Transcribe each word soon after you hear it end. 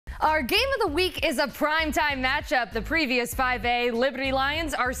Our game of the week is a primetime matchup. The previous 5A Liberty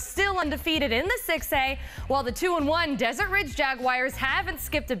Lions are still undefeated in the 6A, while the 2-1 Desert Ridge Jaguars haven't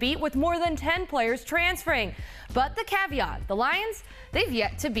skipped a beat with more than 10 players transferring. But the caveat, the Lions, they've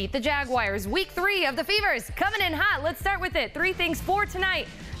yet to beat the Jaguars. Week 3 of the Fevers coming in hot. Let's start with it. 3 things for tonight.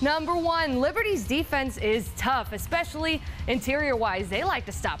 Number 1, Liberty's defense is tough, especially interior-wise. They like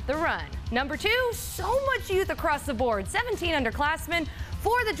to stop the run. Number 2, so much youth across the board. 17 underclassmen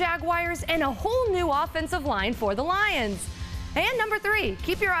for the Jaguars and a whole new offensive line for the Lions. And number 3,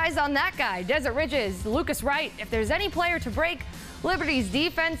 keep your eyes on that guy, Desert Ridge's Lucas Wright. If there's any player to break Liberty's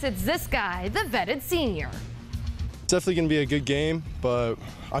defense, it's this guy, the vetted senior. Definitely going to be a good game, but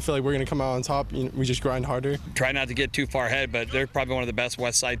I feel like we're going to come out on top. We just grind harder. Try not to get too far ahead, but they're probably one of the best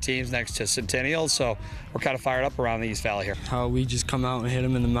West Side teams next to Centennial, so we're kind of fired up around the East Valley here. How we just come out and hit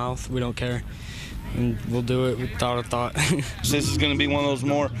them in the mouth, we don't care. And we'll do it without a thought. This is going to be one of those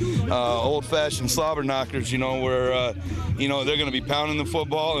more old-fashioned slobber knockers, where, they're going to be pounding the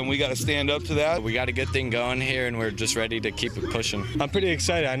football, and we got to stand up to that. We got a good thing going here, and we're just ready to keep it pushing. I'm pretty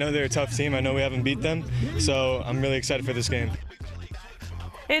excited. I know they're a tough team. I know we haven't beat them, so I'm really excited for this game.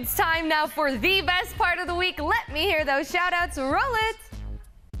 It's time now for the best part of the week. Let me hear those shout-outs. Roll it.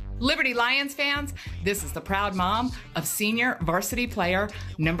 Liberty Lions fans, this is the proud mom of senior varsity player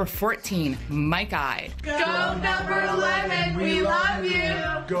number 14, Mike Ide. Go number 11, we love you.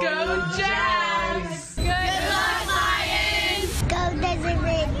 Go Jags. Good luck, Lions. Go Desert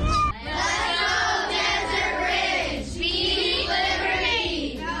Ridge. Let's go Desert Ridge. Beat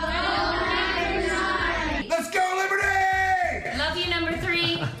Liberty. Go number 9. Let's go, Liberty! Love you, number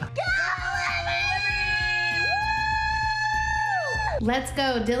 3. Let's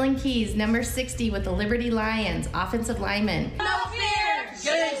go, Dylan Keys, number 60 with the Liberty Lions, offensive lineman. No fear!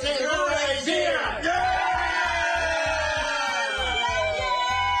 JC here!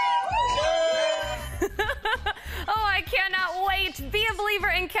 Oh, I cannot wait. Be a believer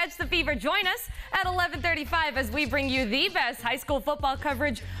and catch the fever. Join us at 11:35 as we bring you the best high school football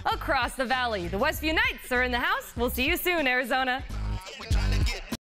coverage across the valley. The Westview Knights are in the house. We'll see you soon, Arizona.